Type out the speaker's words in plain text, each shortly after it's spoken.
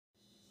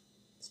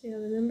See how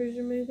the numbers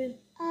are moving?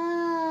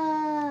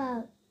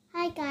 Oh,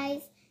 hi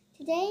guys.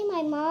 Today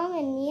my mom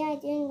and me are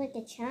doing like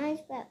a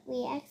challenge, but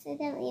we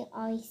accidentally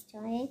always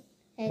started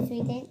because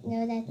we didn't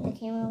know that the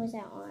camera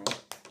wasn't on.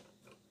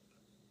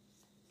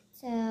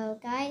 So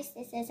guys,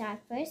 this is our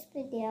first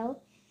video.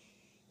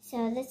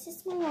 So this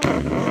is my mom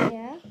over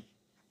here.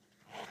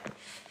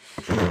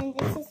 And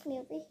this is me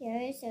over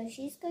here. So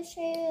she's going to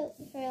show you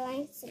her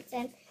lines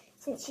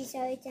since she's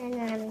already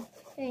done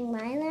doing my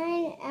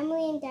line.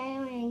 Emily and Dad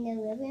are in the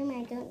living room.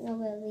 I don't know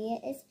where Leah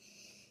is.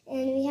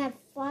 And we have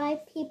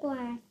 5 people in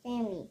our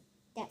family.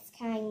 That's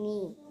counting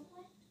me.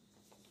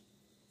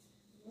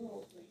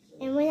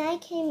 And when I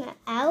came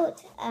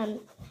out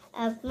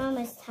of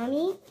Mama's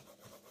tummy,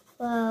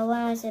 well, when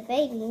I was a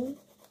baby,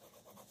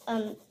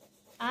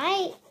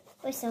 I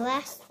was the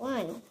last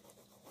one.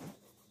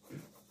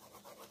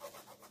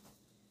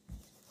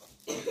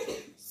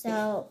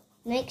 So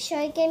make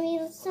sure you give me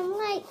some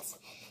likes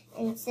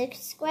and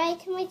subscribe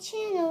to my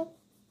channel.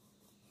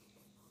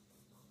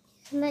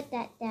 Put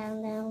that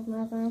down now,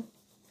 Mama.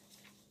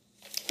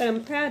 But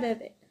I'm proud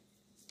of it.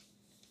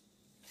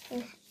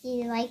 Do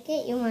you like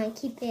it? You want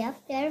to keep it up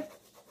there?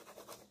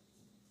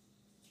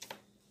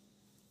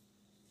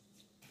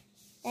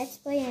 That's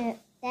for your.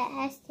 That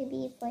has to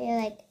be for your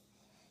ice.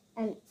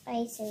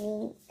 I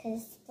mean,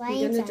 because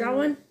You gonna draw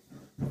one?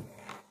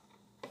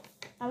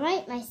 All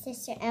right, my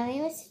sister Ellie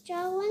wants to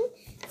draw one.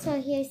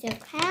 So here's your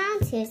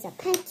crayons. Here's a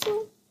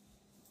pencil.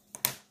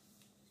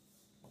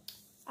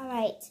 All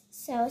right.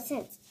 So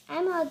since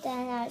I'm all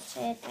done, I'll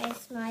show you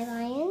guys my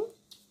lion.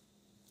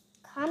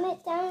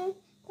 Comment down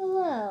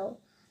below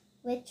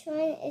which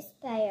one is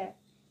better,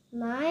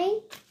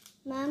 mine,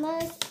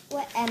 Mama's,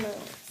 or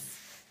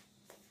Emily's.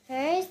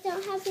 Hers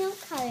don't have no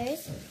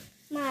colors.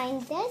 Mine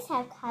does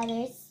have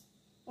colors,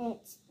 and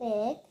it's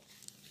big.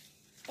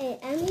 And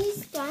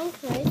Emily's drawing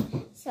colors,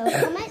 so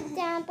comment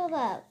down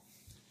below.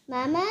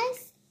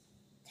 Mama's,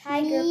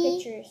 Tiger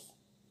me, pictures.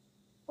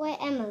 or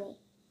Emily.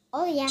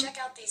 Oh yeah. Check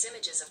out these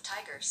images of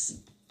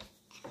tigers.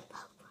 And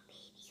vote for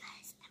me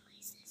because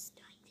Emily's is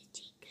doing the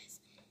cheat because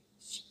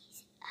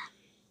she's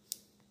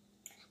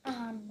a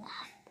lion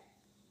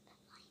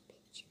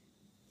picture.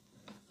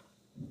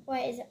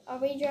 What is it? Are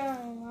we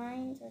drawing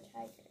lions or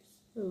tigers?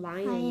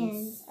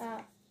 Lions.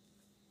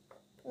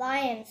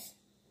 Lions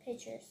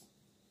pictures.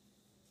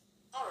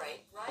 All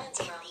right, Ryan's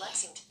around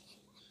Lexington.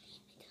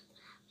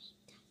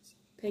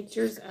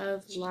 Pictures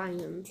of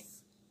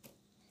lions.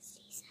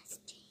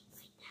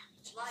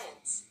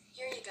 Lions,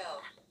 here you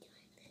go.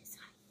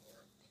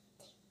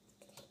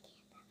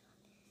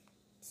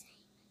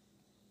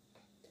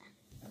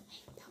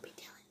 Don't be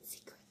telling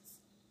secrets.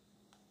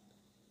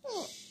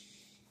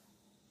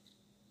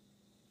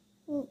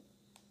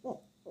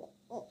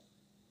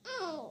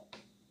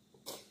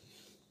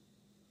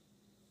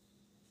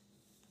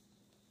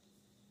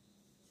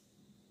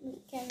 We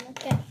can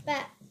look at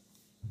that.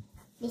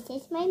 This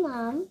is my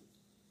mom.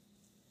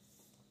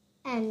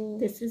 And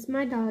This is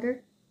my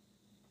daughter.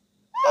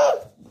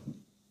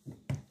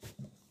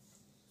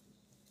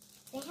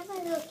 they have a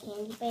little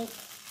candy break.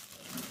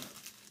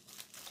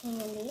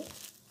 Candy.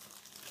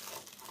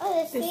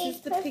 Oh, This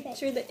is the perfect.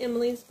 picture that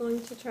Emily's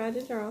going to try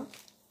to draw.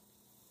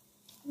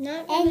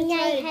 Not And gonna I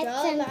try to had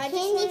draw, some but I just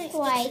candy want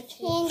for our it to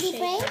candy shape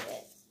break. of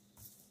it.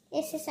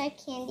 This is our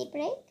candy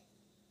break.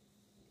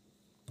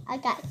 I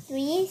got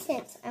 3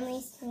 since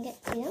Emily's can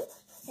get 2.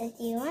 So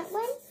do you want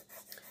one?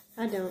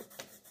 I don't.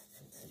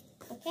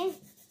 Okay.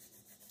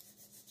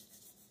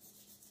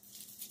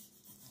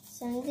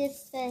 So I'm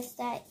just going to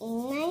start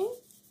inline.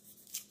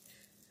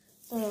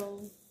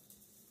 Boom.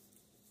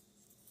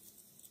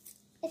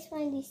 It's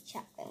one of these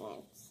chocolate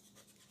ones.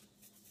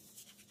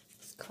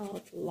 It's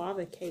called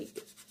lava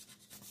cake.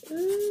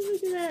 Ooh,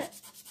 look at that.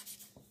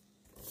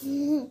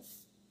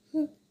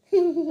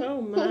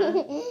 Oh my.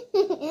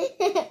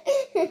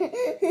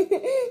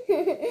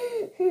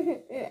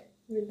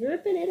 You're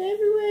dripping it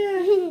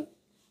everywhere.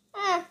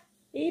 Ah.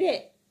 Eat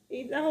it.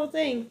 Eat the whole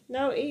thing.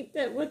 No, eat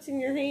what's in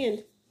your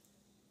hand.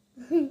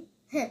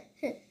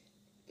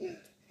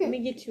 Let me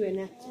get you a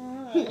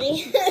napkin.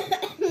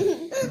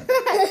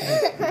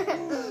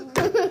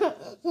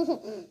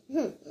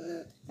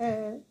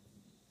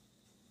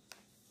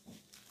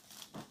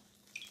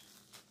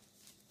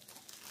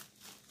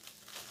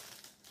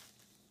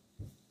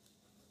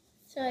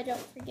 So I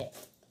don't forget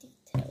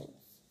details.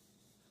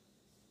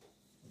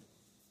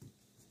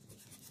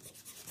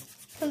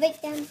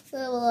 Comment down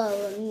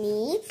below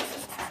me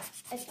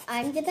if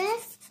I'm the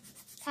best.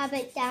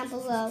 Comment down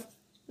below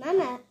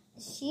Mama,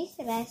 she's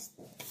the best,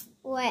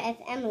 or if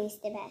Emily's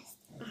the best.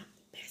 I'm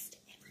the best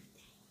at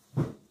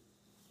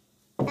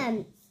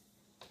everything.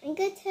 I'm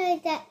going to tell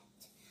you that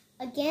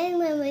again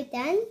when we're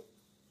done.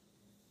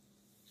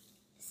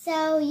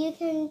 So you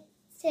can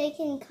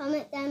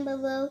comment down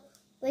below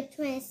which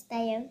one is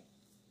better.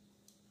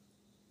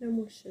 No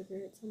more sugar.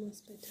 It's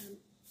almost bedtime.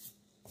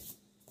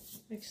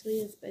 Actually,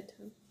 it's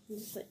bedtime. I'm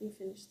just letting you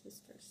finish this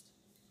first.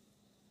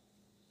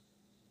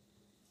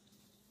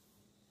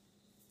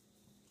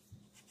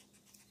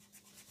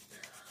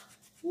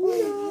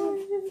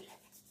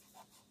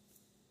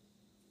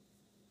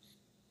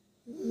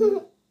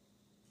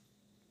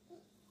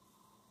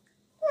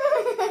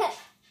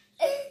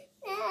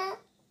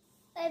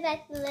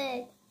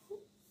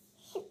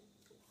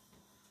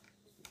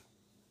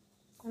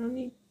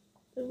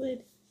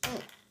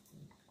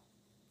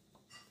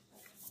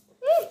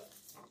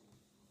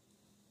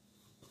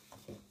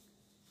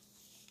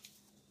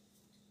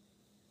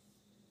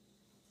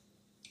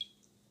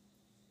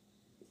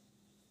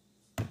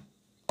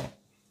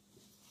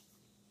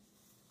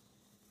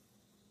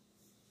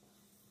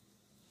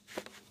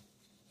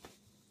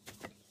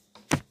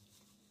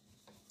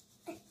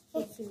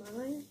 See my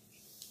lion?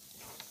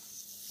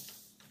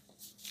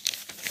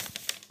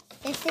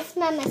 This is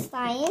Mama's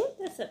lion.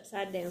 That's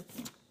upside down.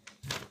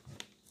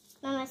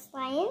 Mama's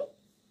lion.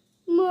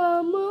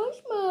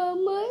 Mama's.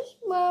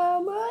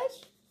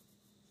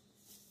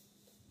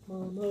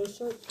 Mama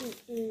shark.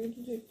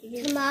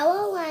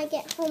 Tomorrow when I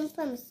get home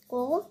from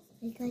school,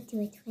 we go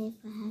do a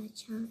 24-hour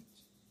challenge.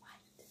 What?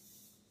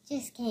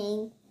 Just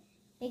kidding.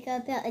 We go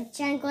build a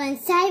jungle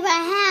inside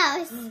our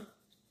house.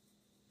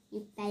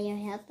 You better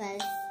help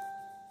us.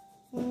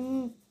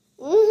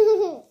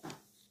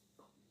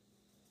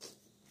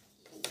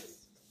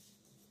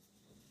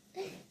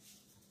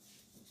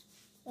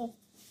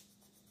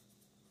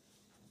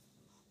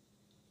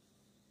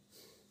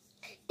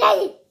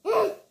 Daddy!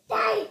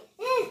 Daddy!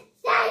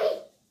 Daddy!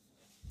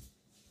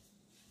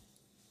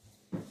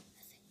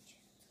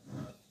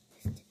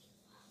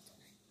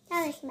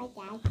 That was my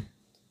dad.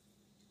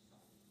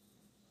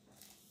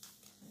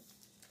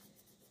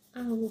 I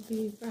will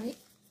be right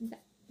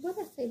back. What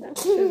did I say about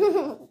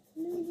sugar?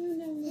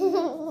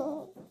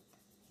 No.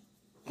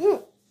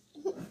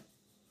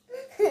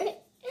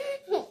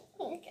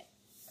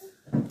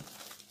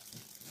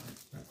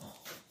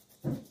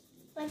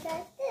 What's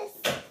that? This?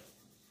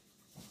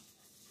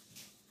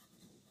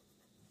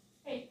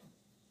 Hey.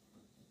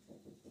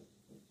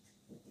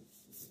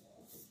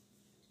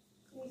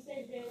 Can you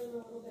save Jalen a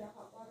little bit of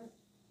hot water?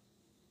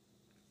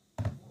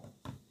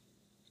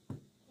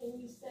 Can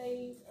you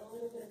save a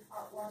little bit of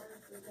hot water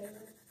for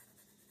Jalen?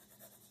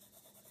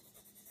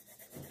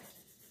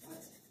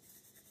 What?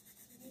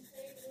 Can you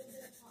save a little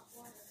bit of hot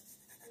water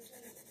for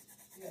Jalen?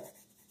 Yeah.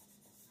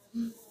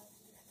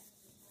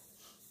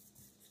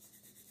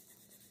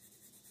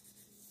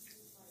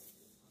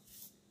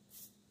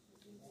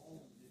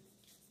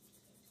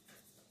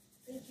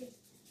 Thank you.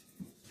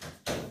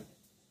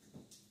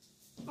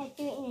 I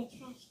threw it in a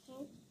trash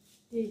can.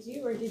 Did you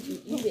or did you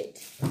eat it?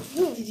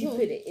 Did you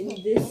put it in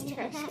this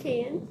trash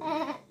can?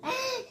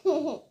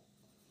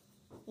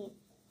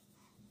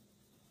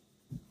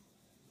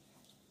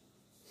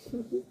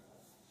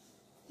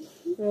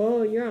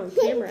 Oh, you're on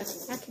camera.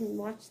 I can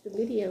watch the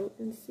video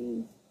and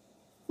see.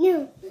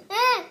 No.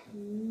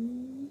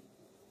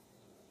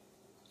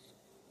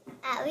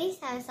 At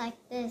least I was like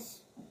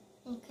this.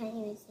 I couldn't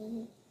even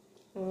see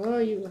Oh,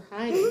 you were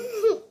hiding.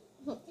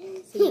 So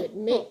you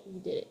admit you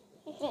did it.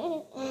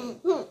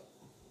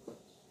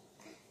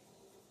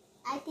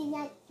 I did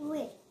not do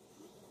it.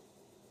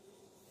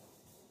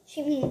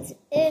 She means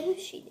if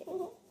she did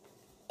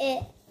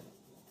it.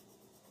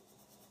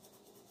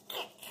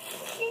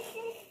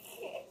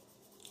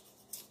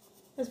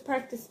 Let's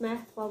practice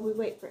math while we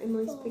wait for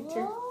Emily's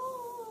picture.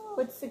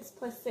 What's 6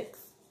 plus 6?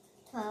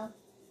 12,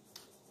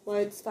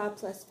 What's 5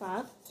 plus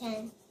 5?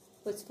 10,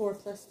 What's 4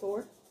 plus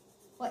 4?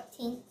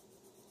 14.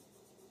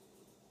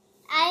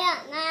 I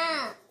don't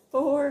know.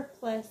 4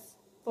 plus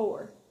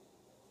 4.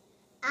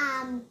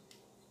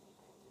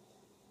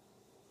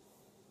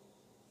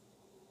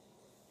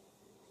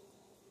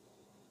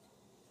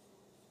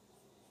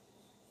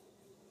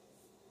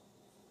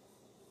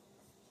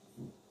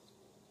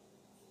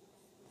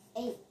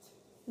 8.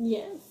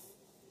 Yes.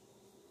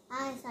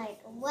 I was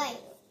like, wait.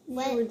 You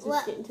were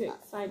just getting too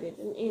excited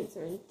and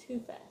answering too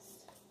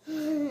fast.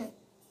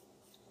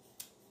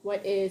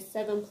 What is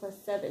 7 plus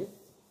 7?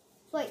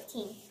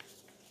 14.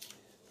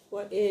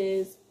 What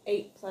is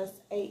 8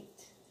 plus 8?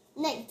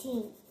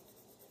 19.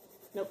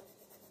 Nope.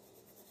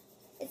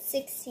 It's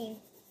 16.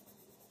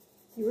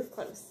 You were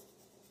close.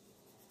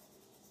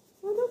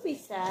 Well, don't be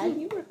sad.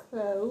 You were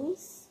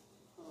close.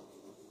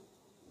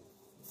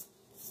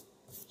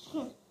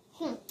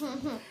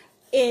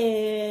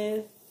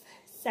 If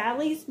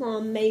Sally's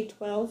mom made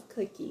 12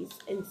 cookies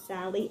and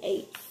Sally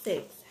ate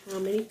 6, how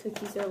many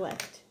cookies are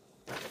left?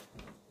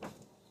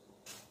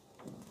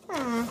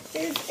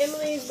 Here's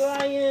Emily's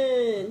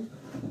lion.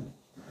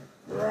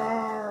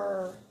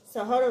 Roar.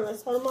 So hold on,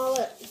 let's hold them all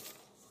up.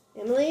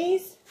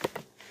 Emily's.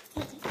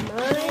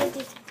 Mine.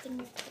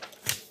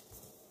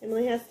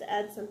 Emily has to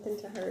add something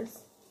to hers.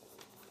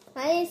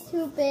 Mine is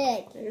too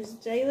big. There's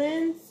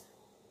Jalen's.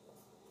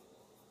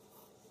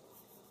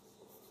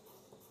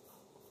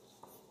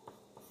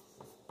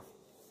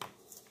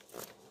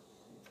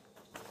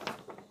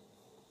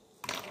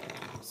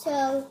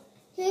 So,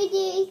 who do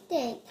you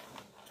think?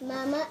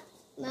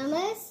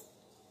 Mama's,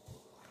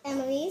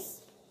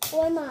 Emily's,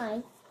 or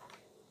mine?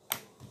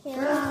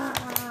 Here,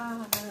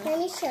 let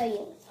me show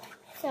you.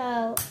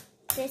 So,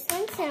 this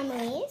one's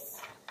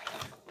Emily's.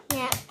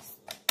 Next.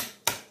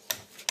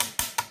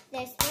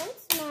 This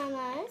one's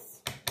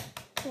Mama's.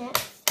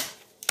 Next.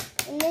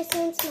 And this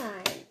one's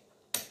mine.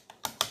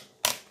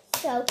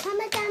 So,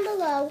 comment down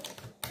below,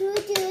 who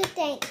do you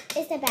think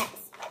is the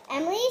best?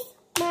 Emily's,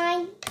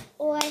 mine,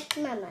 or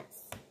Mama's?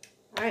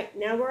 All right,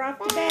 now we're off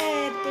to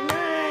bed. Good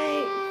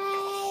night.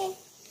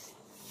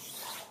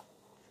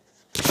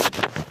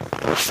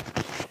 Bye.